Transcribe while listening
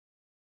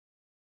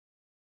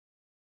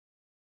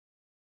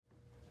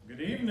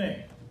Good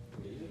evening.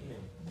 Good evening.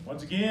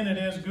 Once again, it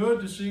is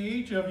good to see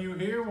each of you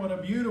here. What a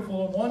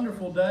beautiful and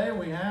wonderful day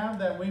we have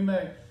that we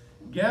may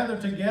gather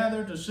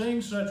together to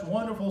sing such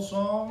wonderful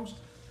songs.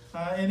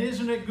 And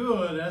isn't it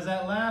good, as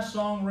that last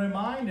song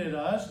reminded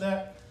us,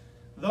 that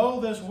though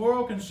this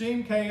world can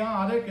seem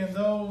chaotic and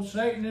though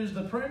Satan is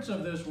the prince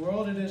of this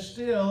world, it is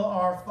still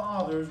our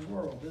Father's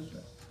world, isn't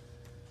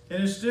it?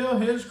 It is still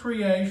His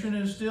creation.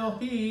 It is still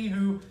He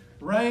who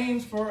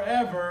reigns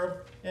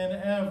forever and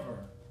ever.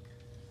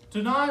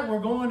 Tonight we're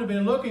going to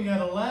be looking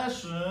at a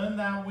lesson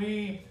that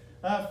we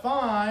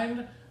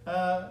find,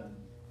 I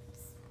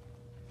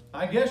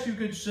guess you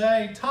could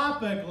say,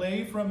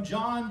 topically from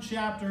John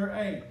chapter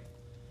 8.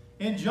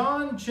 In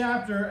John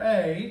chapter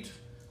 8,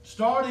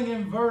 starting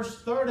in verse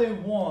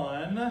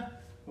 31,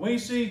 we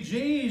see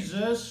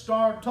Jesus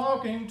start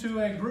talking to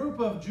a group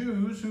of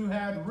Jews who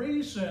had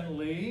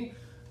recently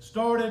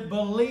started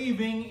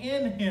believing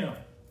in Him.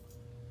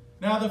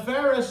 Now the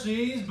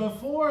Pharisees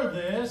before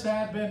this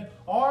had been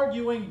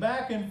arguing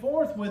back and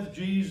forth with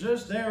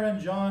Jesus there in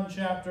John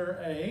chapter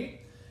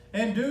 8.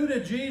 And due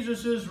to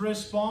Jesus'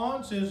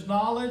 response, His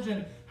knowledge,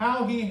 and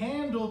how He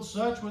handled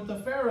such with the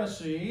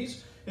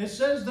Pharisees, it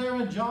says there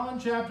in John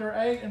chapter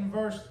 8 and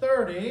verse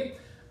 30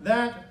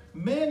 that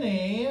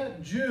many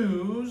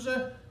Jews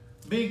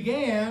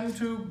began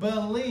to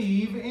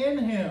believe in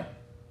Him.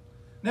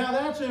 Now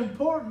that's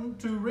important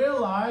to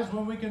realize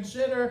when we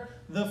consider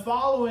the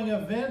following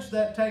events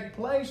that take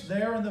place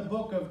there in the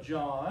book of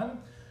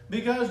John,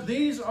 because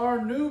these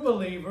are new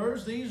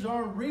believers, these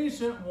are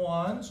recent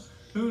ones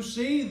who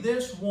see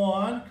this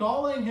one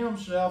calling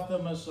himself the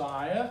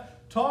Messiah,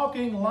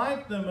 talking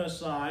like the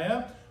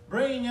Messiah,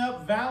 bringing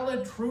up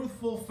valid,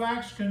 truthful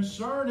facts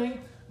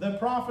concerning the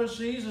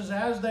prophecies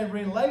as they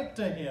relate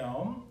to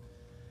Him,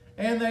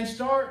 and they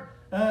start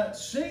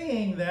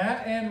seeing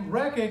that and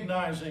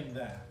recognizing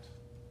that.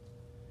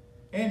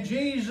 And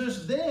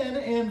Jesus then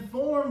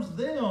informs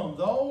them,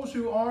 those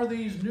who are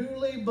these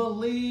newly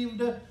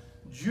believed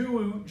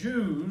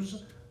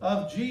Jews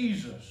of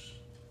Jesus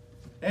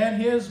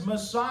and His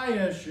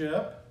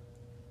Messiahship.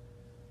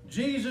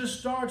 Jesus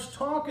starts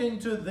talking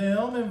to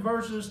them in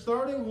verses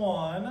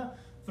 31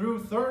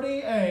 through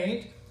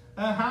 38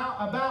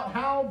 about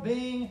how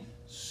being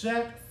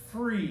set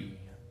free.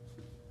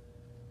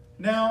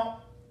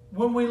 Now,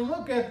 when we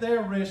look at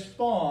their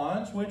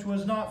response, which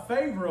was not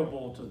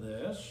favorable to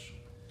this,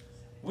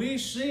 we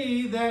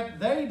see that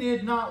they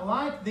did not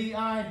like the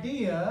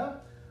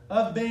idea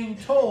of being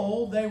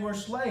told they were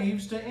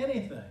slaves to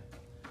anything.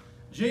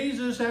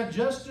 Jesus had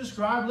just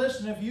described,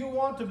 listen, if you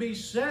want to be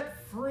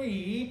set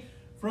free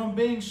from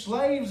being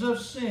slaves of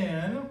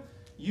sin,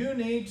 you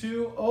need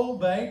to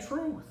obey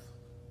truth.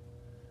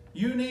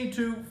 You need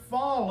to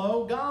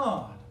follow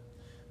God.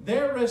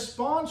 Their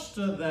response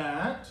to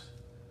that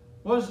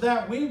was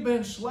that we've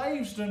been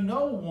slaves to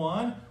no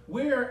one.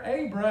 We're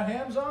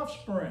Abraham's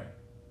offspring.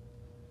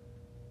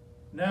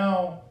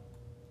 Now,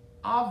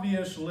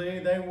 obviously,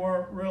 they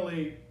weren't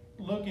really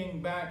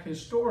looking back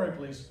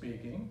historically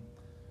speaking,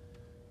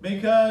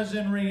 because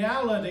in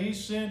reality,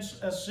 since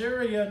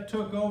Assyria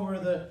took over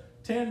the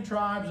 10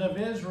 tribes of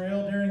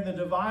Israel during the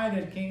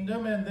divided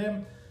kingdom, and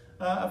then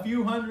a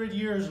few hundred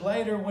years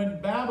later when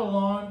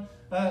Babylon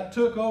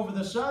took over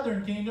the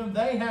southern kingdom,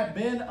 they had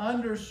been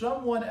under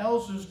someone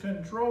else's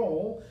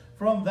control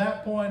from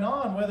that point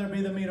on, whether it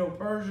be the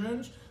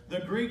Medo-Persians, the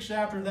Greeks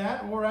after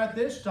that, or at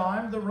this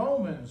time, the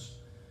Romans.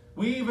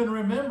 We even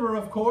remember,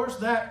 of course,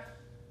 that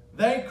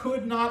they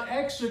could not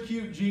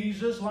execute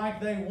Jesus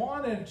like they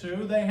wanted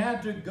to. They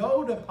had to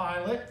go to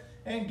Pilate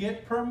and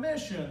get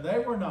permission. They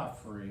were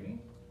not free.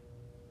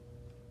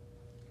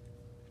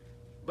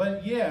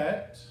 But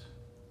yet,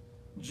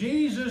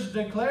 Jesus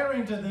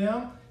declaring to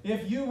them,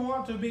 if you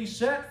want to be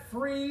set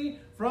free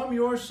from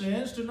your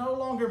sins, to no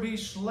longer be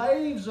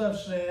slaves of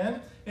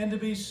sin, and to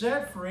be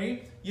set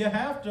free, you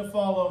have to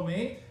follow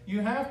me.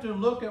 You have to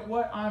look at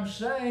what I'm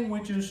saying,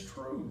 which is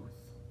truth.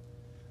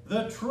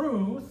 The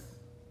truth,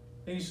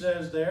 He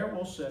says there,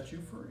 will set you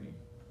free.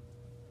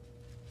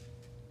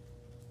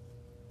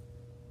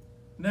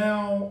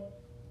 Now,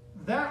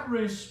 that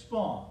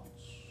response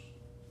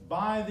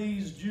by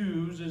these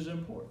Jews is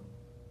important,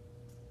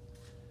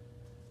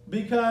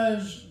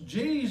 because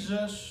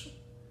Jesus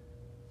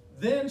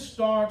then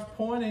starts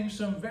pointing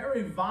some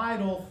very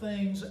vital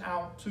things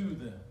out to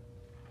them.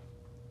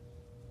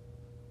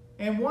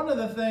 And one of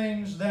the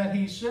things that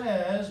He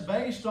says,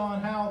 based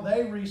on how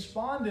they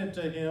responded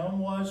to Him,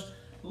 was,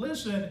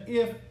 listen,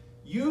 if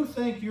you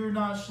think you're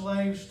not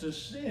slaves to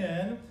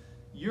sin,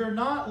 you're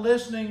not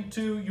listening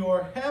to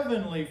your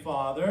heavenly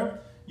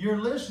Father, you're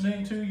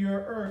listening to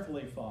your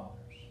earthly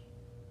fathers.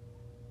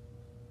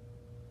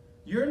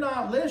 You're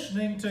not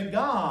listening to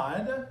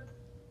God,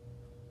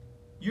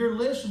 you're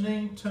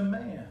listening to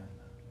man.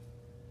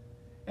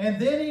 And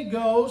then He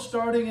goes,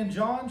 starting in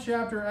John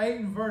chapter 8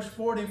 and verse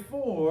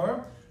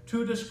 44,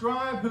 to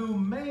describe who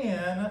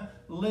man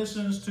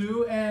listens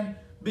to, and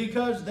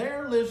because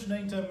they're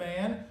listening to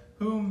man,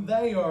 whom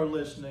they are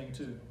listening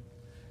to.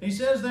 He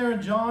says there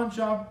in John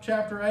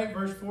chapter 8,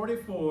 verse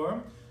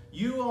 44,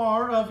 You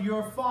are of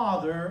your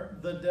father,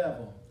 the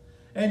devil,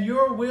 and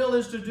your will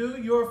is to do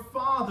your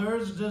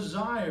father's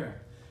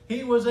desire.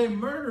 He was a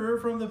murderer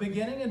from the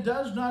beginning and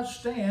does not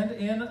stand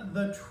in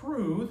the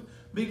truth,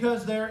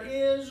 because there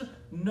is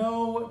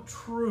no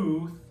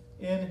truth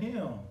in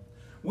him.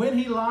 When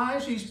he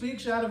lies, he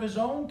speaks out of his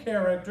own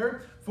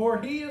character,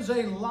 for he is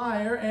a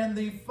liar and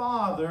the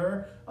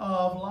father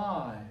of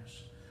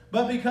lies.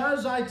 But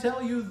because I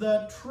tell you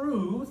the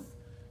truth,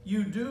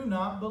 you do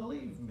not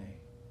believe me.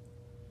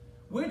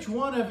 Which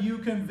one of you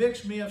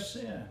convicts me of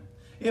sin?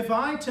 If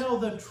I tell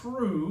the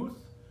truth,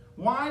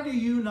 why do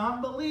you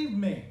not believe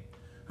me?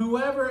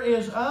 Whoever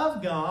is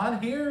of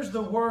God hears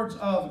the words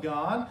of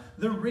God.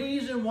 The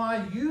reason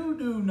why you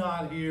do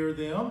not hear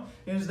them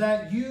is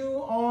that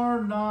you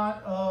are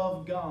not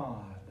of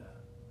God.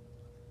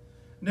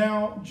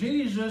 Now,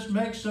 Jesus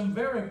makes some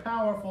very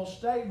powerful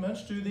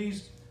statements to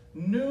these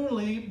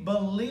newly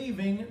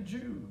believing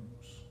Jews.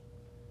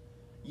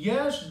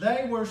 Yes,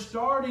 they were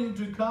starting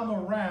to come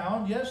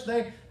around. Yes,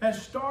 they had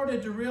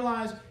started to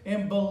realize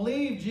and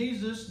believe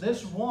Jesus,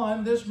 this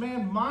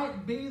man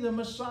might be the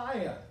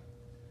Messiah.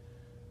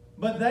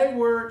 But they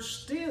were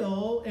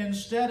still,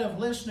 instead of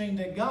listening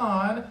to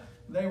God,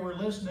 they were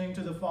listening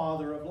to the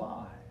father of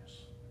lies.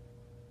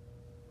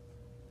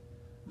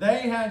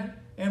 They had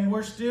and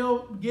were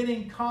still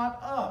getting caught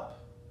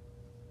up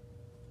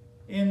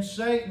in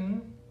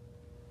Satan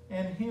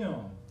and him.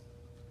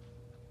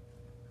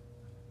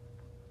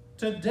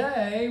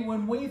 Today,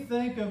 when we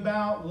think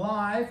about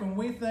life, when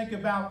we think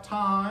about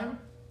time,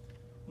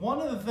 one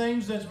of the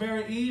things that's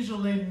very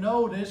easily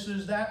noticed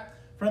is that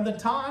from the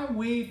time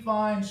we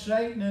find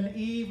Satan and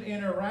Eve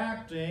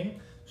interacting,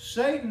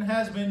 Satan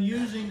has been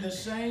using the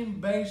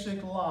same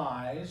basic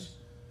lies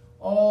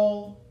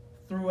all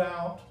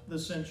throughout the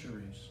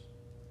centuries.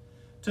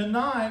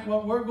 Tonight,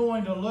 what we're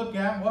going to look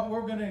at, what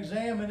we're going to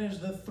examine, is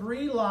the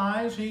 3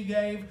 lies he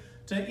gave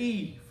to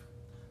Eve.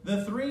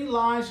 The 3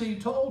 lies he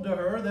told to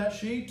her that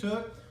she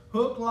took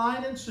hook,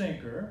 line, and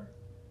sinker.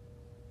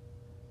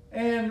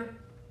 And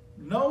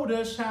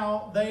notice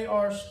how they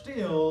are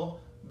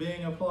still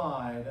being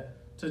applied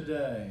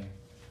today.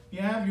 You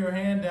have your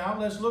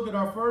handout. Let's look at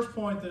our first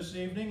point this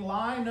evening.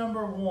 Lie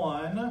number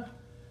 1,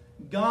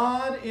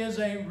 God is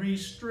a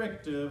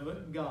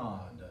restrictive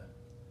God.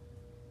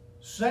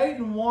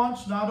 Satan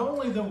wants not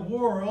only the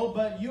world,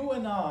 but you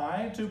and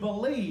I to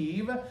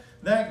believe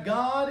that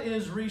God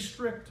is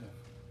restrictive.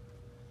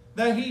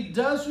 That he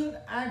doesn't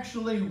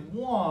actually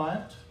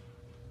want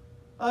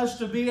us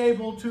to be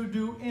able to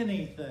do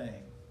anything.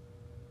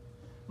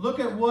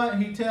 Look at what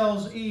he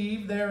tells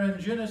Eve there in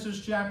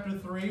Genesis chapter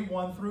 3,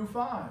 1 through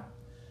 5.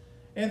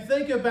 And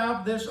think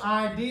about this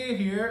idea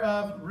here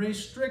of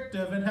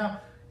restrictive and how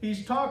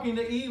he's talking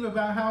to Eve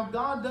about how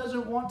God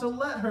doesn't want to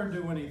let her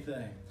do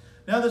anything.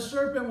 Now the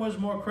serpent was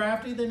more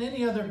crafty than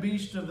any other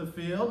beast of the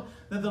field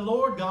that the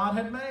Lord God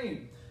had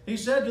made. He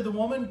said to the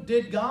woman,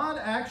 did God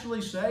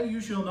actually say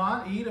you shall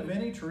not eat of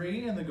any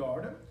tree in the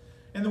garden?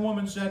 And the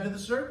woman said to the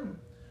serpent,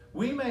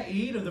 we may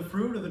eat of the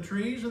fruit of the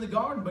trees in the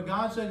garden, but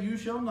God said, you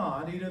shall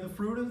not eat of the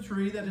fruit of the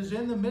tree that is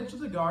in the midst of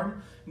the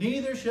garden,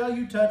 neither shall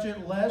you touch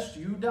it, lest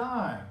you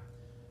die.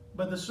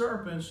 But the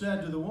serpent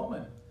said to the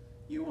woman,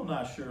 you will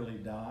not surely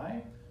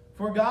die,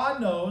 for God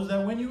knows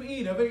that when you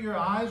eat of it, your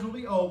eyes will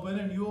be open,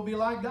 and you will be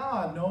like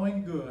God,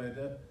 knowing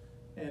good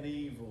and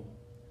evil.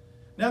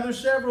 Now there's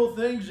several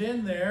things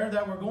in there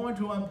that we're going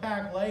to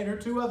unpack later,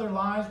 2 other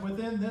lies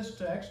within this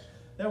text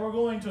that we're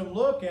going to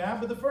look at.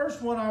 But the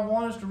first one I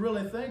want us to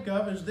really think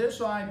of is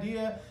this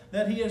idea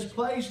that he has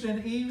placed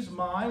in Eve's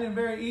mind and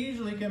very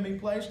easily can be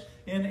placed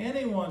in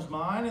anyone's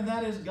mind, and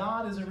that is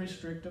God is a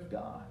restrictive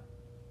God.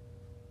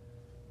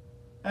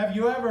 Have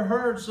you ever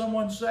heard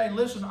someone say,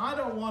 listen, I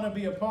don't want to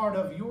be a part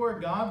of your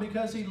God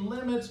because he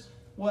limits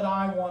what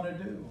I want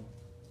to do.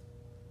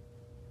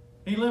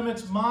 He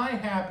limits my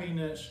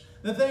happiness,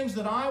 the things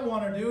that I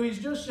want to do. He's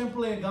just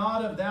simply a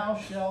God of thou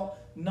shalt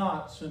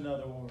nots, in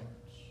other words.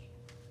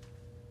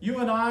 You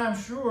and I, I'm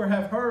sure,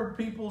 have heard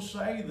people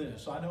say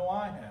this. I know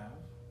I have.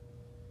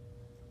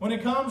 When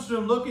it comes to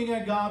looking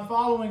at God,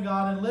 following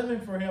God, and living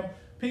for him,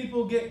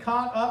 people get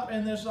caught up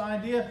in this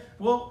idea,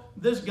 well,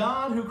 this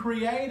God who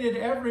created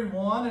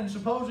everyone and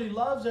supposedly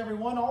loves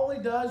everyone, all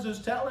he does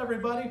is tell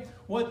everybody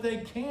what they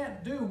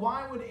can't do.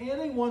 Why would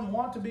anyone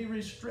want to be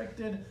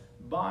restricted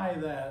by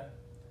that?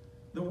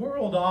 The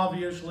world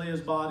obviously has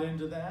bought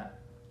into that.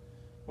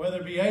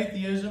 Whether it be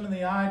atheism and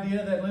the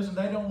idea that, listen,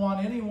 they don't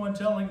want anyone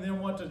telling them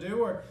what to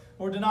do, or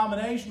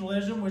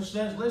denominationalism, which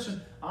says,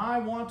 listen, I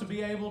want to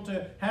be able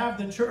to have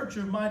the church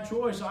of my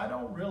choice. I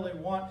don't really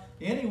want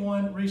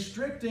anyone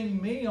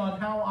restricting me on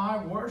how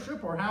I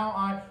worship or how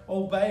I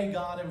obey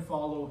God and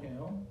follow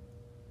him.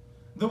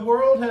 The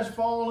world has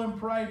fallen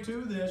prey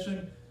to this,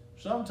 and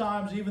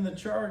sometimes even the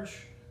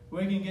church,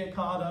 we can get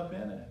caught up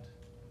in it.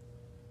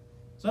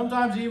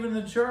 Sometimes even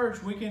in the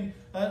church, we can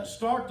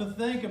start to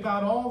think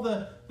about all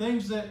the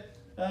things that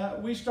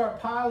we start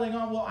piling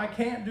on. Well, I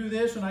can't do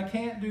this and I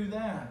can't do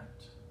that.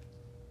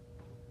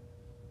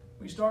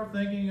 We start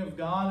thinking of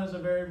God as a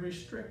very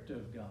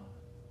restrictive God.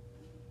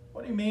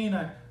 What do you mean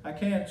I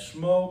can't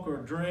smoke or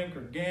drink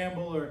or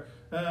gamble or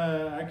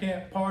I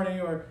can't party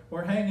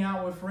or hang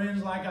out with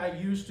friends like I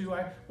used to?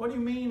 What do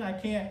you mean I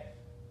can't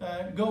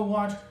go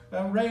watch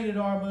rated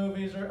R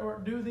movies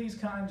or do these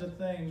kinds of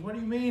things? What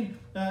do you mean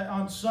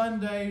on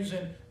Sundays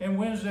and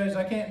Wednesdays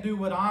I can't do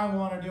what I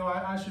want to do?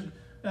 I should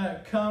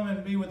come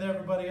and be with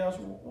everybody else.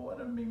 What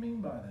do we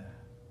mean by that?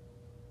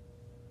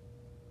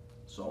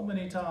 So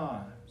many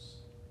times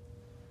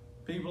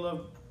people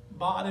have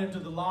bought into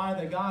the lie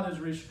that God is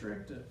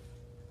restrictive.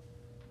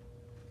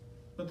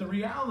 But the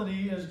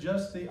reality is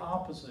just the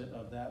opposite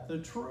of that. The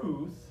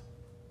truth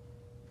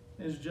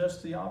is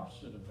just the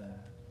opposite of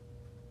that.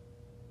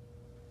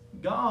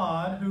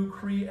 God, who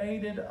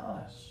created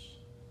us,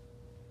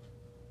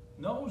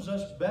 knows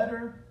us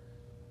better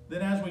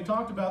than, as we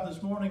talked about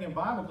this morning in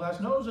Bible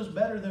class, knows us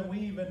better than we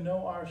even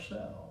know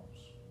ourselves.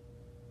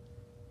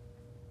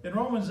 In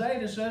Romans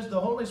 8 it says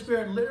the Holy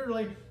Spirit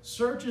literally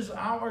searches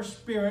our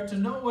spirit to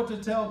know what to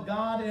tell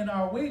God in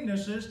our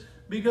weaknesses,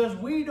 because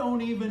we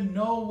don't even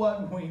know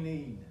what we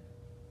need.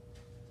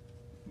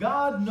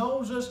 God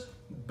knows us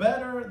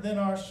better than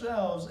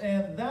ourselves,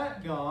 and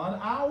that God,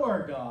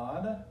 our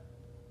God,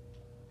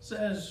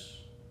 says,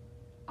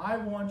 I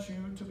want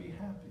you to be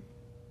happy.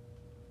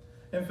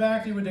 In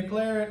fact, he would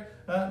declare it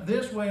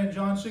this way in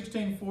John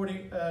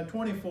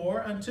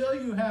 16:24, until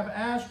you have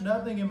asked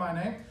nothing in my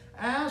name,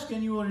 ask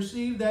and you will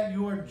receive, that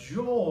your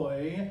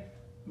joy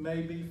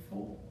may be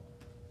full.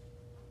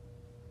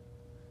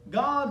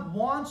 God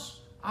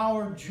wants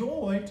our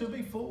joy to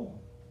be full.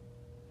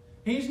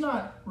 He's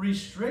not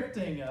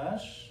restricting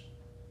us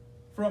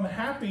from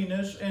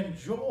happiness and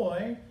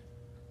joy.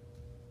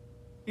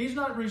 He's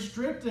not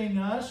restricting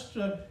us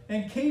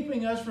and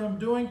keeping us from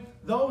doing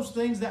those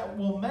things that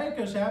will make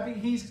us happy.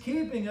 He's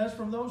keeping us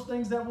from those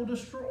things that will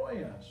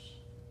destroy us,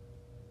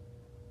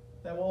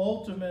 that will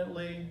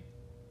ultimately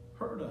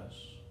hurt us.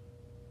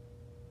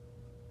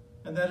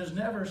 And that is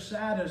never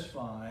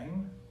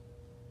satisfying,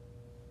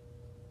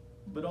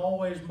 but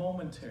always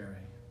momentary.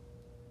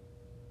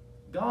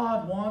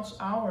 God wants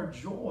our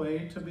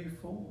joy to be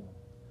full.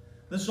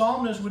 The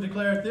psalmist would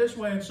declare it this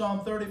way in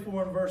Psalm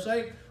 34 and verse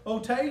 8, O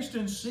taste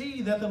and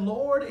see that the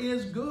Lord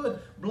is good.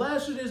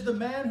 Blessed is the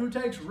man who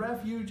takes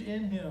refuge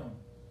in him.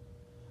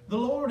 The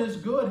Lord is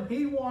good.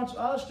 He wants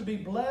us to be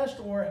blessed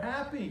or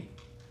happy.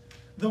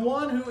 The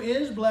one who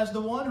is blessed, the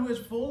one who is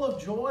full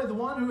of joy, the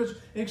one who is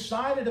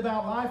excited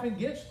about life and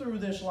gets through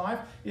this life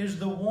is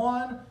the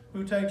one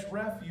who takes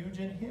refuge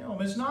in him.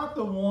 It's not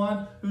the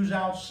one who's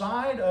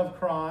outside of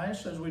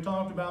Christ, as we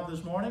talked about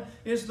this morning.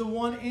 It's the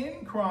one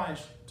in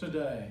Christ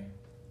today.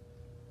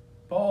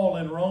 Paul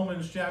in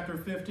Romans chapter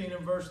 15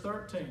 and verse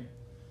 13.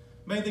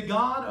 May the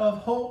God of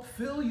hope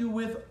fill you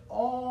with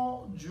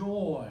all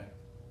joy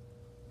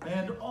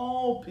and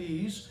all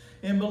peace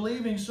in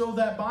believing, so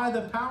that by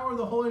the power of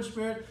the Holy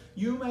Spirit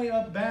you may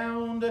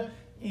abound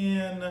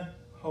in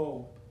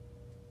hope.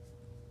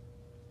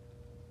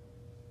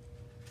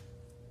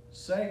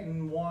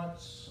 Satan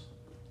wants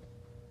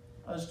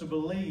us to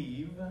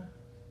believe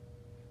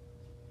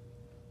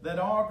that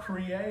our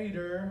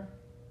Creator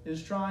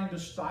is trying to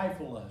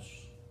stifle us,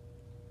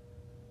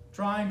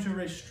 trying to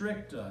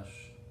restrict us,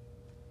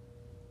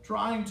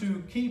 trying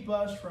to keep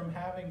us from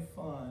having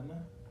fun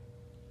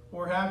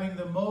or having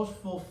the most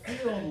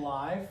fulfilled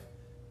life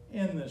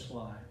in this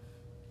life.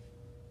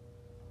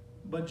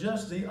 But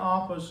just the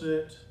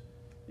opposite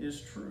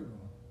is true.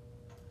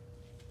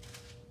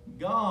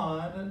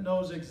 God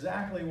knows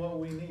exactly what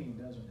we need,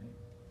 doesn't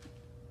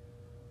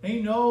He?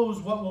 He knows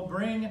what will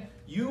bring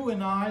you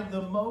and I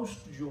the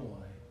most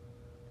joy,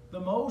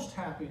 the most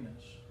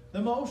happiness,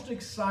 the most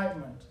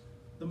excitement,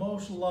 the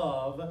most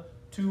love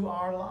to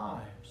our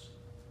lives.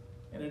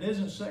 And it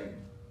isn't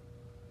Satan.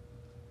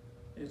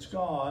 It's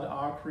God,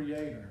 our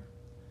Creator.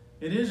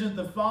 It isn't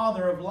the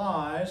father of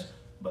lies,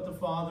 but the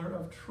father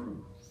of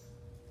truth.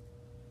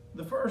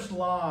 The first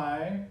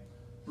lie,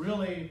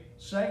 really,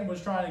 Satan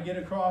was trying to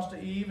get across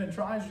to Eve and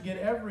tries to get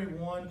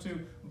everyone to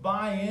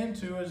buy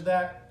into, is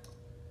that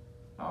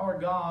our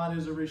God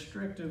is a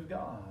restrictive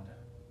God.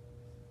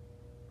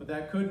 But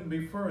that couldn't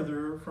be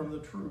further from the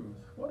truth.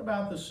 What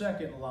about the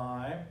second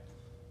lie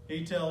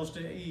he tells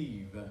to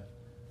Eve?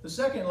 The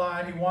second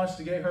lie he wants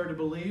to get her to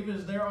believe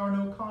is there are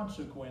no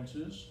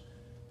consequences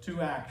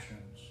to actions.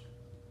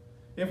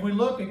 If we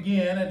look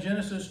again at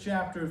Genesis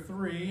chapter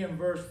 3 and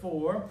verse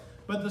 4,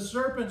 but the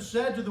serpent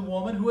said to the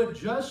woman who had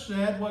just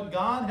said what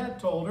God had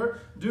told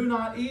her, do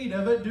not eat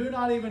of it, do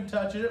not even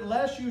touch it,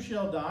 lest you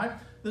shall die.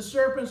 The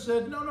serpent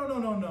said, no, no, no,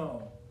 no,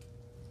 no.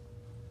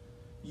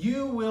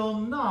 You will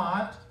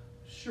not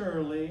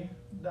surely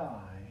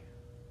die.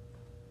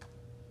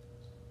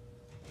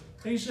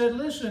 He said,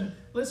 listen,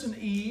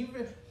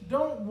 Eve,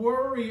 don't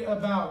worry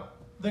about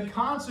the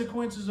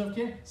consequences of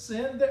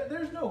sin.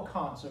 There's no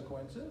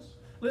consequences.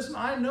 Listen,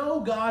 I know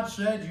God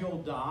said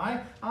you'll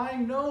die. I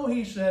know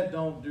He said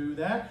don't do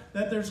that,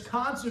 that there's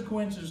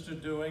consequences to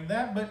doing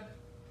that, but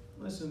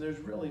listen, there's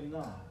really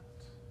not.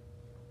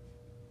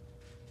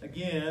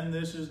 Again,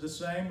 this is the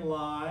same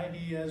lie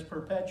he has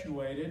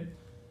perpetuated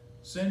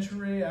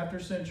Century after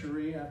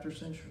century after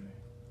century.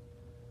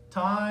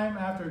 Time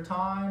after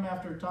time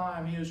after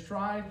time, he has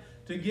tried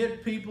to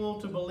get people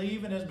to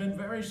believe and has been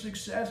very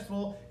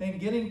successful in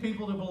getting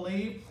people to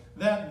believe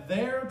that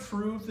their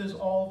truth is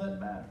all that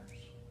matters.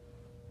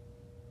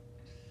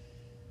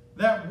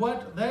 That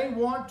what they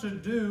want to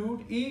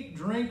do, eat,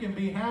 drink, and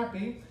be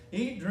happy,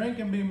 eat, drink,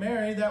 and be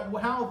merry, that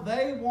how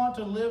they want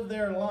to live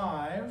their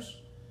lives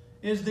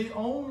is the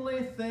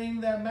only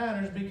thing that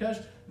matters, because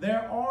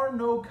there are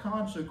no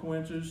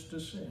consequences to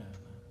sin.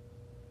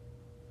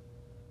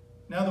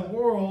 Now, the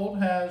world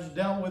has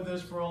dealt with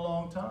this for a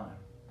long time.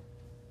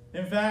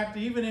 In fact,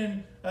 even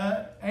in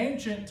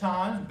ancient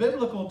times,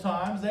 biblical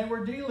times, they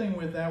were dealing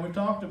with that. We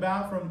talked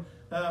about from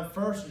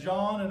 1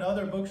 John and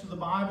other books of the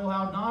Bible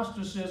how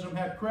Gnosticism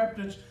had crept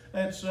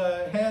its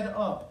head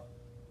up.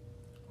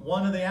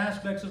 One of the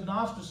aspects of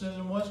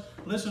Gnosticism was,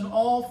 listen,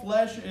 all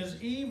flesh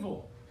is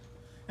evil.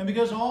 And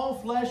because all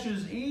flesh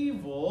is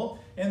evil,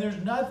 and there's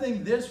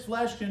nothing this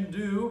flesh can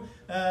do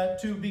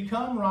to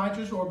become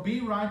righteous or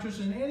be righteous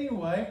in any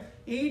way,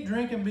 eat,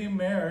 drink, and be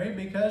merry,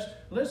 because,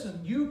 listen,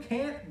 you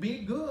can't be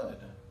good.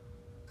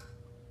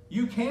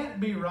 You can't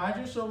be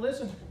righteous, so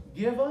listen,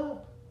 give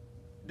up.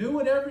 Do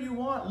whatever you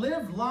want.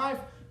 Live life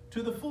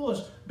to the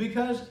fullest,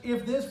 because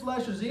if this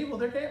flesh is evil,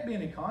 there can't be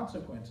any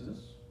consequences.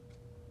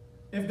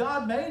 If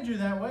God made you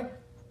that way,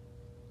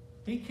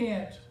 He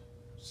can't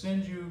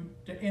send you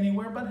to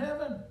anywhere but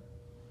heaven.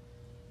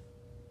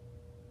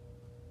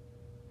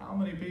 How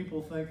many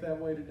people think that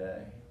way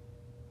today?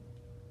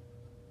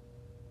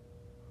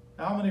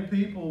 How many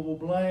people will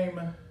blame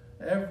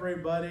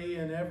everybody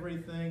and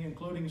everything,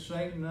 including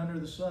Satan under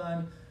the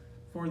sun,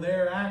 for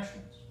their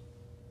actions,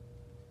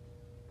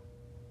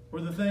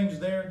 for the things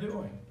they're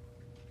doing?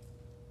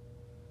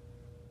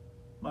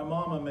 My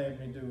mama made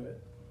me do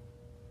it.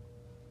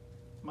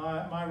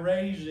 My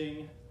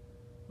raising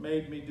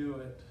made me do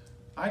it.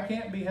 I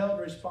can't be held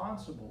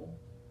responsible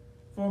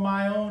for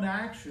my own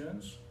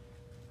actions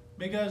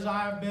because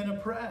I've been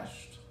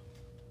oppressed.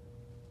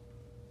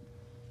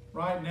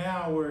 Right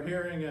now we're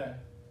hearing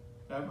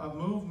a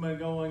movement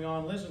going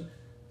on. Listen,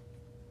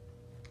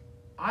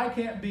 I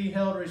can't be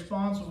held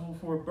responsible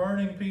for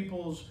burning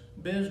people's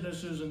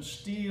businesses and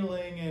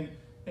stealing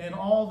and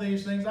all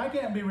these things. I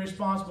can't be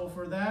responsible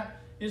for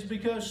that. It's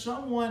because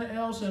someone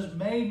else has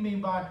made me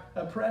by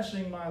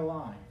oppressing my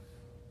life.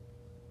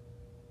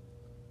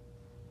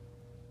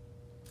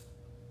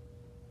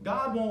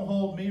 God won't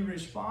hold me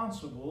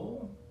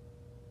responsible.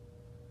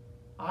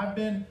 I've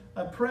been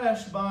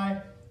oppressed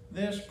by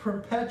this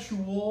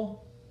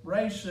perpetual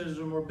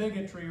racism or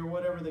bigotry or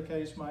whatever the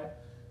case might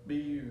be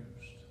used.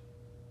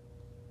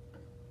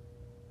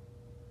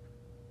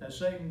 As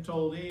Satan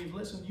told Eve,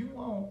 listen, you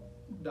won't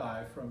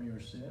die from your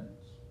sins.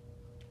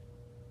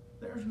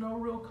 There's no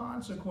real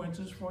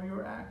consequences for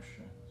your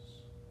actions.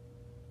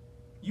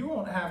 You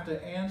won't have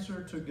to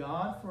answer to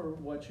God for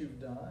what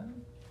you've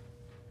done.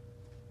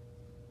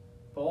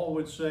 Paul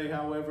would say,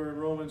 however, in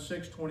Romans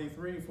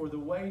 6:23, for the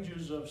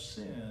wages of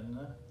sin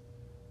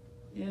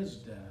is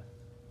death.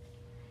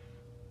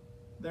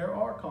 There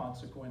are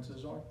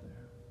consequences, aren't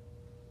there?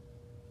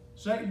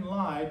 Satan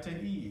lied to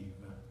Eve.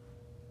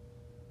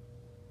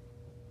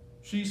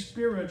 She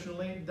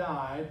spiritually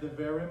died the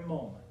very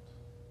moment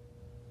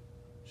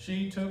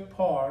she took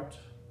part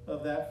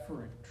of that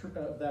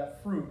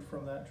fruit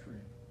from that tree.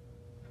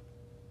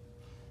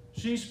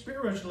 She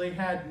spiritually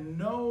had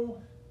no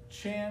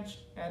chance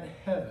at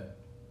heaven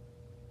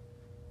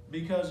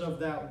because of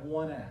that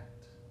one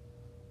act.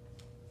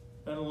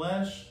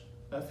 Unless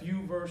a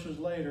few verses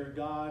later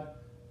God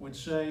would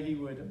say He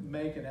would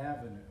make an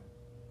avenue.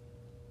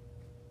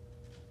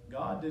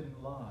 God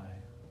didn't lie.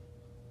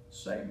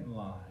 Satan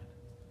lied.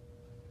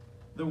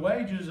 The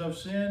wages of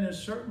sin is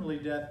certainly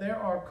death. There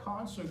are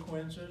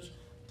consequences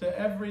to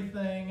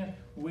everything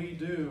we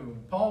do.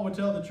 Paul would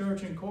tell the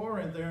church in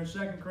Corinth there in 2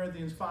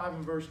 Corinthians 5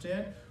 and verse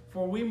 10,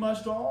 for we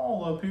must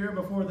all appear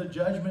before the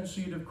judgment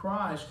seat of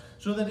Christ,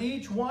 so that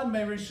each one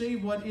may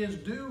receive what is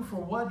due for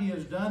what he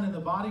has done in the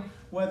body,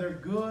 whether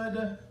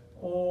good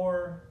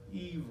or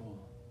evil.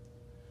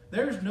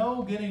 There's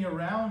no getting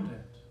around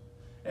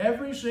it.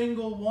 Every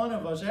single one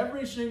of us,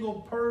 every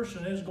single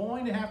person is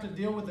going to have to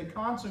deal with the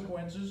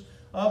consequences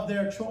of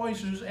their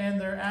choices and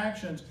their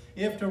actions.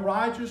 If to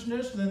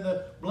righteousness, then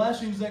the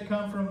blessings that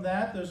come from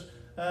that, this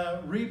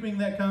reaping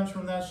that comes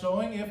from that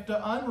sowing. If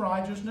to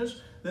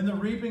unrighteousness, then the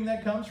reaping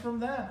that comes from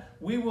that.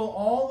 We will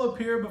all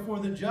appear before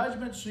the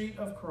judgment seat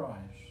of Christ.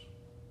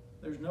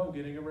 There's no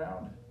getting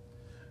around it.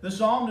 The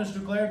psalmist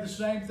declared the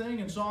same thing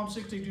in Psalm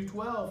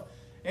 62:12.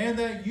 And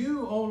that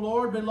you, O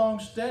Lord, belong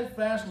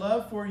steadfast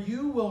love, for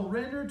you will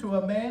render to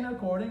a man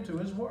according to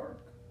his work.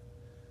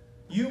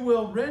 You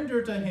will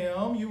render to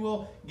him, you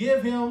will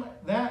give him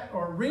that,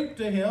 or reap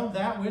to him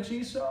that which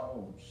he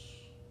sows.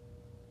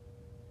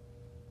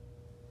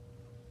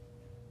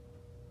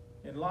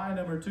 In lie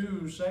number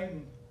 2,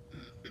 Satan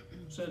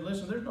said,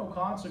 listen, there's no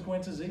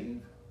consequences,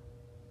 Eve.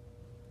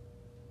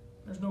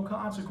 There's no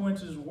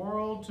consequences,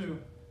 world, to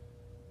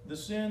the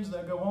sins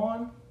that go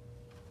on.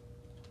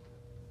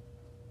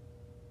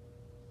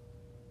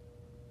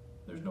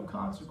 there's no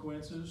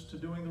consequences to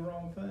doing the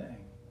wrong thing.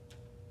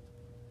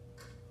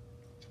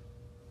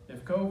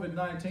 If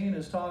COVID-19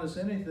 has taught us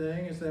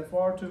anything, it's that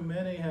far too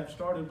many have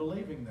started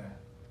believing that.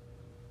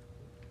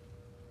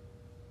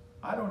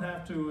 I don't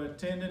have to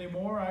attend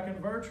anymore. I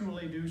can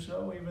virtually do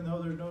so, even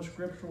though there's no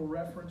scriptural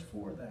reference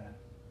for that.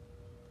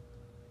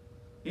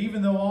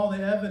 Even though all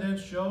the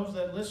evidence shows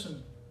that,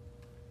 listen,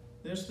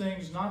 this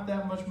thing's not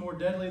that much more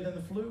deadly than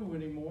the flu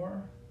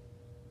anymore.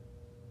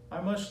 I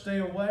must stay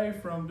away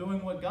from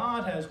doing what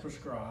God has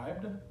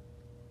prescribed.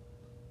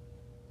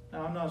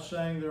 Now, I'm not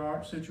saying there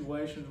aren't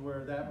situations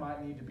where that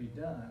might need to be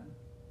done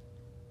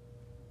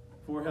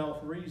for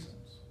health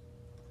reasons.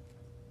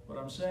 What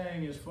I'm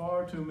saying is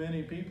far too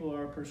many people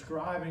are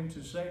prescribing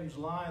to Satan's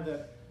lie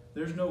that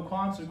there's no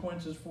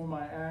consequences for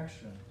my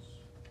actions.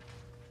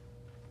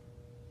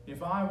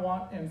 If I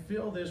want and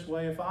feel this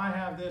way, if I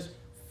have this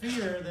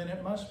fear, then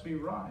it must be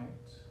right.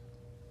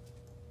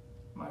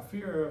 My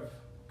fear of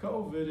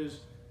COVID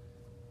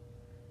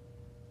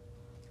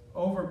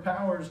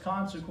overpowers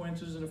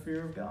consequences and a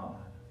fear of God.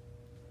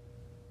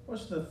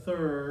 What's the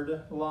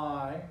third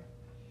lie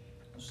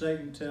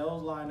Satan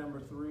tells? Lie number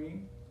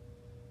 3.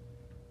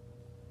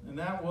 And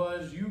that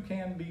was, you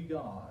can be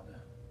God.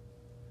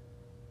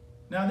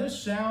 Now this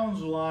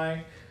sounds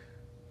like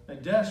a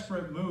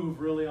desperate move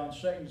really on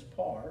Satan's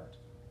part.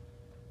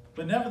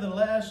 But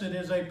nevertheless, it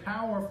is a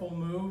powerful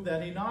move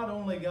that he not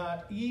only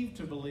got Eve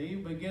to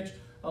believe, but gets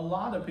a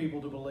lot of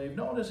people to believe.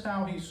 Notice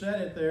how he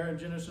said it there in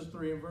Genesis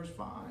 3 and verse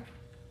 5.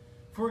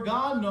 For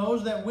God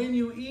knows that when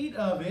you eat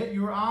of it,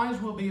 your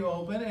eyes will be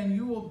open, and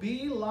you will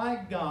be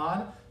like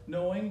God,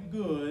 knowing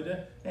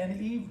good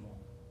and evil.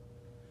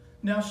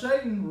 Now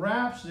Satan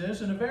wraps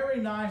this in a very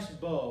nice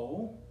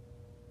bow.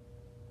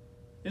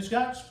 It's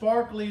got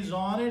sparklies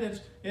on it.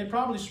 It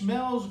probably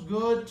smells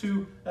good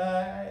to,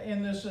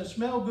 in this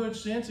smell good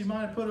sense. He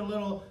might have put a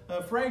little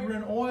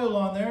fragrant oil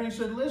on there. And he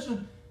said,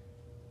 listen,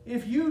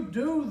 if you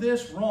do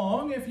this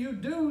wrong, if you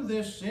do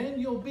this sin,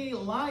 you'll be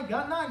like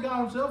God. Not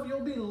God himself, you'll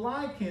be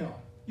like him.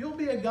 You'll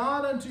be a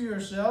God unto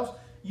yourselves.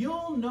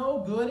 You'll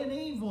know good and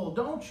evil.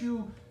 Don't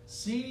you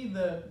see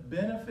the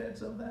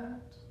benefits of that?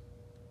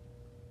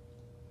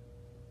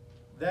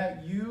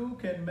 That you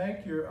can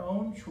make your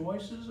own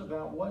choices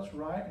about what's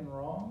right and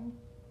wrong.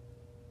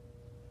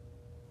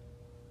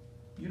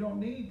 You don't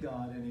need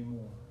God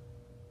anymore.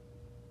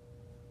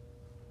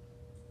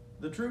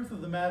 The truth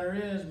of the matter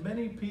is,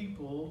 many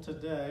people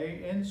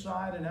today,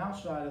 inside and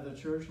outside of the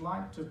church,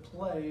 like to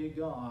play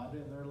God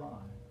in their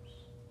lives.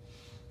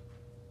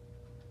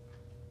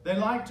 They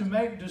like to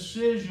make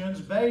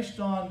decisions based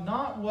on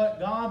not what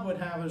God would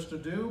have us to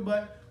do,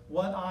 but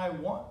what I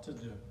want to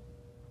do.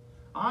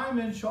 I'm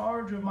in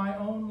charge of my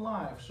own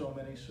life, so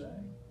many say.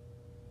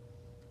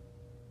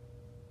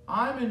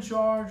 I'm in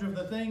charge of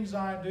the things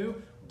I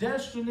do.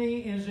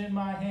 Destiny is in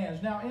my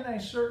hands. Now, in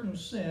a certain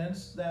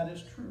sense, that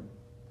is true.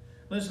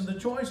 Listen, the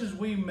choices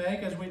we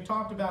make, as we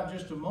talked about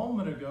just a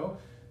moment ago,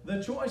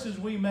 the choices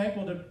we make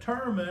will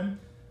determine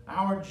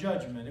our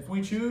judgment. If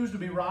we choose to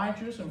be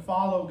righteous and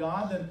follow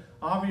God, then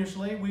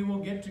obviously we will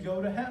get to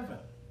go to heaven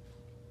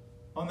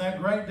on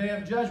that great day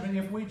of judgment.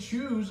 If we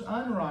choose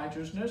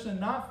unrighteousness and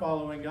not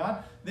following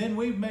God, then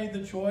we've made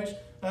the choice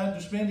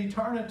to spend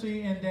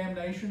eternity in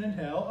damnation and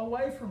hell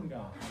away from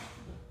God.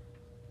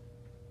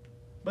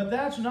 But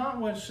that's not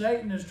what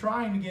Satan is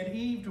trying to get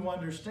Eve to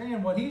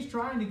understand. What he's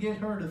trying to get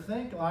her to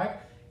think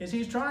like is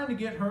he's trying to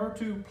get her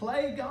to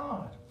play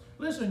God.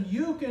 Listen,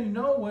 you can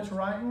know what's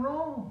right and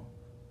wrong.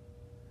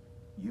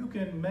 You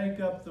can make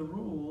up the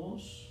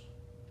rules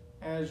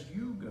as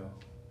you go.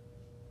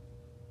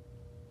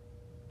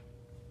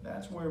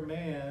 That's where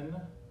man,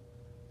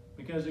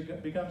 because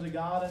it becomes a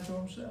God unto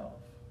himself.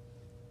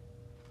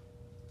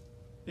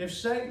 If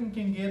Satan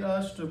can get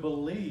us to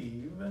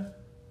believe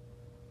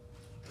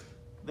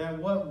that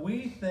what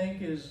we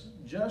think is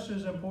just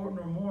as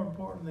important or more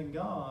important than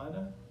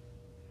God,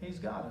 he's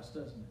got us,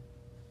 doesn't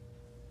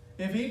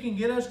he? If he can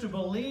get us to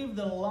believe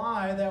the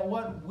lie that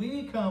what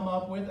we come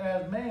up with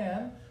as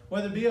man,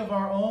 whether it be of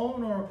our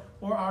own or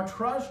our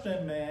trust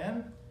in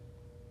man,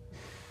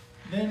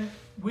 then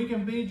we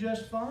can be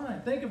just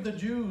fine. Think of the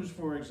Jews,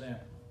 for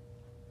example.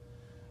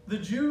 The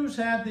Jews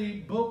had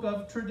the book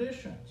of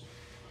traditions.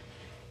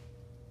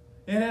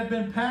 It had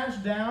been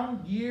passed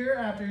down year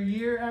after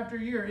year after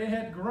year. It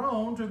had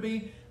grown to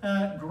be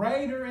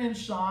greater in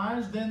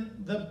size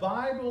than the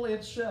Bible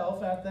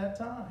itself at that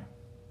time.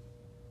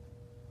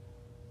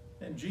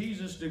 And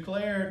Jesus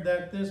declared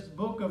that this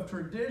book of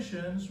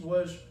traditions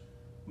was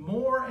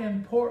more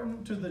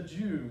important to the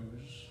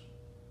Jews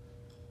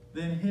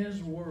than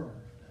his word.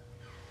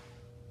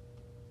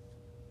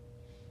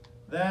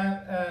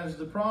 That, as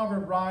the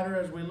proverb writer,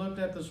 as we looked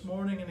at this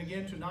morning and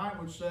again tonight,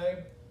 would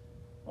say,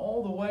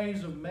 all the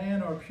ways of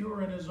man are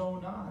pure in his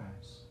own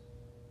eyes.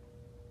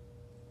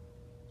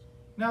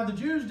 Now, the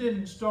Jews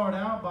didn't start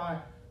out by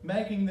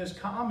making this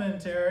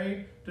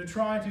commentary to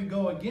try to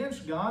go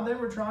against God. They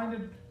were trying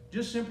to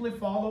just simply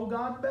follow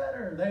God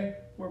better. They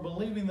were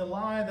believing the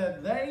lie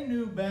that they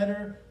knew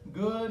better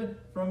good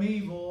from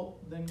evil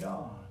than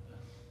God.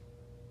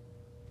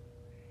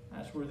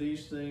 That's where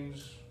these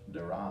things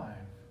derive.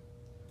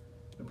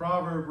 The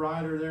proverb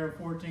writer there in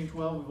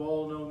 14:12, we've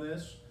all known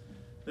this.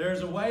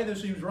 There's a way that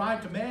seems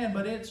right to man,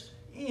 but its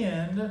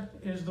end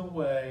is the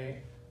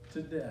way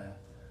to death.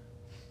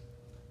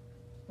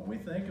 When we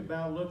think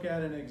about, look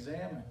at, and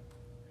examine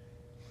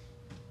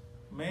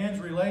man's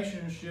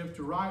relationship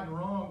to right and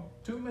wrong,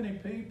 too many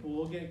people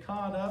will get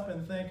caught up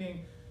in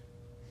thinking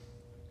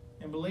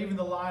and believing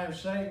the lie of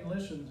Satan.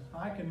 Listen,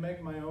 I can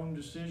make my own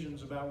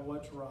decisions about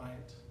what's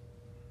right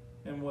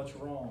and what's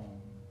wrong.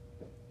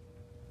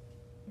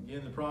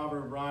 Again, the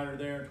proverb writer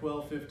there in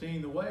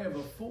 12:15, the way of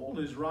a fool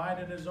is right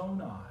in his own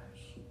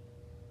eyes.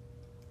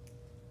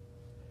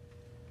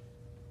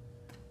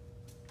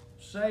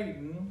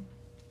 Satan,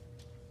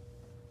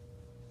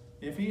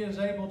 if he is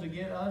able to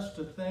get us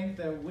to think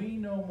that we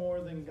know more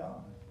than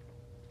God,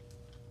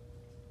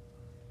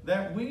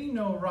 that we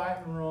know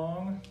right and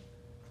wrong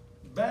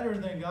better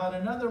than God,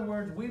 in other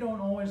words, we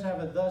don't always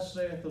have a thus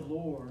saith the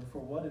Lord for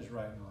what is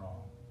right and wrong,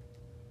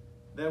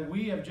 that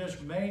we have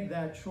just made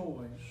that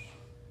choice,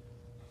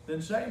 then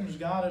Satan's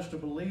got us to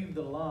believe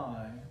the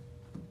lie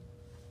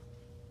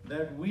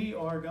that we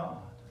are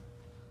God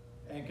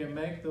and can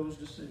make those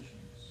decisions.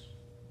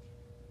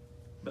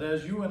 But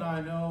as you and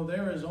I know,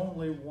 there is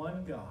only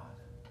one God,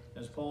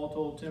 as Paul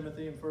told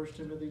Timothy in 1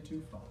 Timothy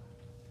 2:5.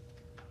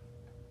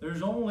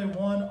 There's only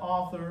one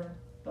author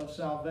of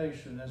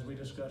salvation, as we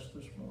discussed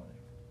this morning.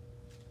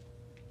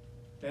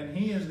 And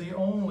he is the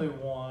only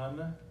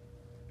one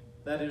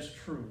that is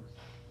truth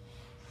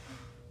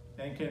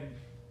and can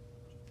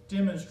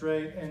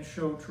demonstrate and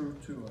show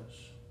truth to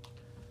us.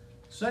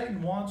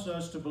 Satan wants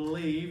us to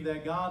believe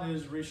that God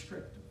is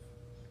restrictive,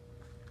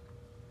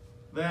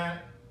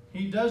 that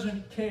he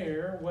doesn't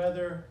care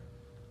whether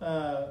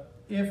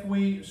if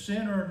we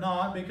sin or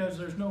not, because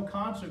there's no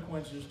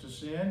consequences to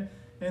sin,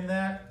 and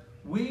that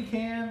we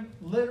can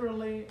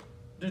literally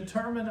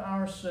determine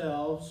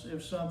ourselves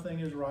if something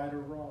is right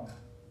or wrong.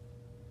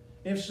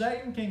 If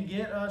Satan can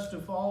get us to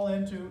fall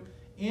into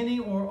any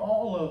or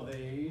all of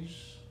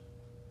these,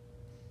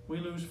 we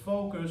lose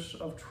focus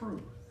of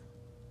truth.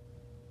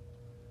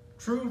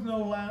 Truth no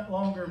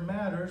longer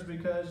matters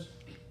because,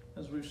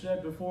 as we've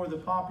said before, the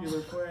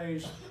popular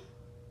phrase,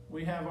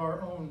 we have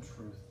our own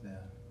truth then.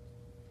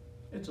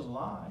 It's a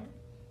lie.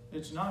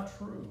 It's not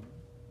true.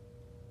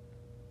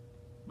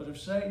 But if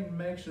Satan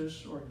makes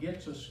us, or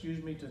gets us,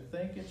 to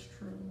think it's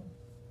true,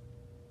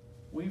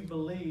 we've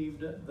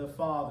believed the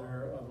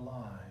father of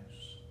lies.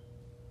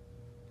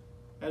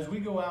 As we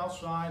go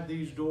outside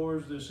these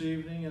doors this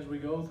evening, as we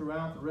go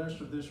throughout the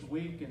rest of this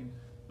week and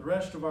the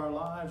rest of our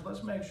lives,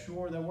 let's make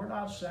sure that we're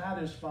not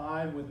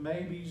satisfied with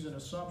maybes and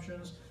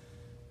assumptions.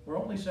 We're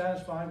only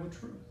satisfied with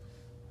truth.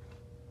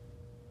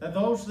 That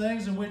those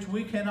things in which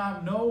we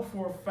cannot know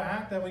for a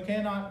fact, that we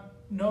cannot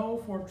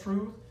know for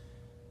truth,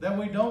 that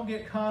we don't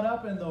get caught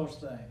up in those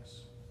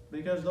things,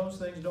 because those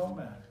things don't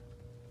matter.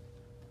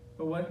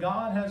 But what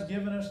God has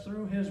given us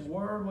through His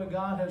Word, what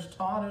God has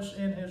taught us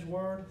in His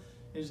Word,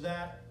 is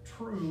that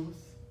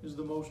truth is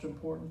the most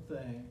important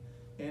thing.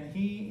 And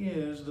He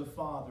is the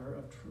Father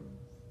of truth.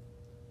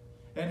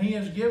 And He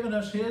has given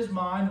us His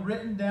mind,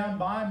 written down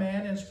by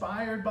man,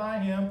 inspired by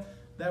Him,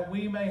 that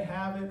we may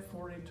have it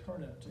for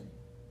eternity.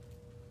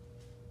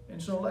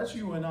 And so let's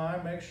you and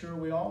I make sure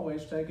we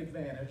always take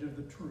advantage of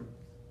the truth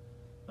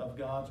of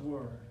God's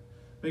Word.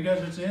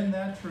 Because it's in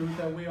that truth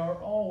that we are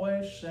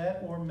always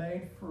set or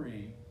made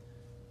free.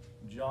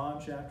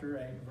 John chapter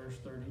 8, verse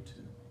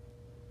 32.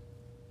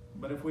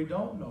 But if we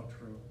don't know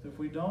truth, if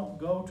we don't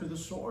go to the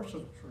source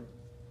of truth,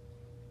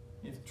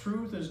 if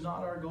truth is not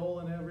our goal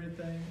in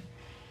everything,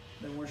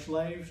 then we're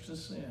slaves to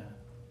sin.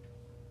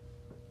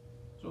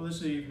 So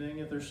this evening,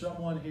 if there's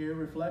someone here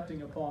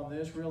reflecting upon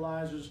this,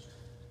 realizes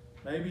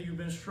maybe you've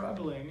been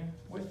struggling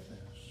with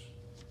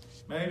this.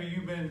 Maybe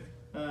you've been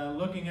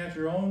looking at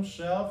your own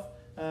self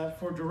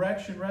for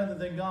direction rather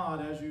than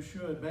God as you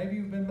should. Maybe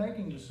you've been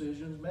making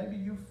decisions. Maybe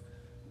you've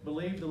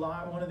believed the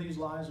lie, one of these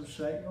lies of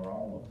Satan, or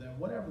all of them.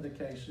 Whatever the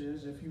case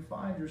is, if you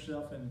find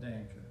yourself in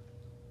danger,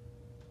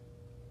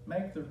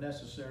 make the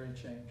necessary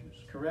changes.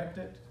 Correct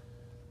it.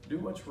 Do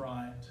what's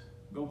right.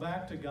 Go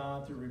back to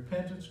God through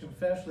repentance.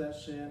 Confess that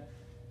sin.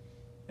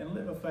 And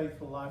live a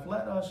faithful life.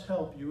 Let us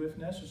help you if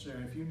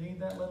necessary. If you need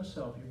that, let us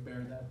help you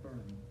bear that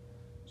burden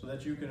so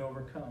that you can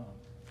overcome.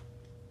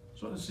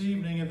 So this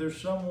evening, if there's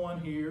someone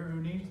here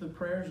who needs the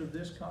prayers of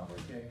this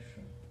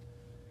congregation,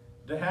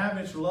 to have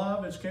its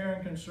love, its care,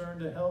 and concern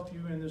to help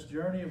you in this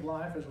journey of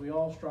life as we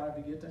all strive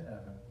to get to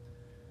heaven,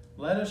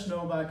 let us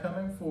know by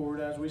coming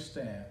forward as we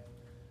stand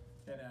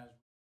and as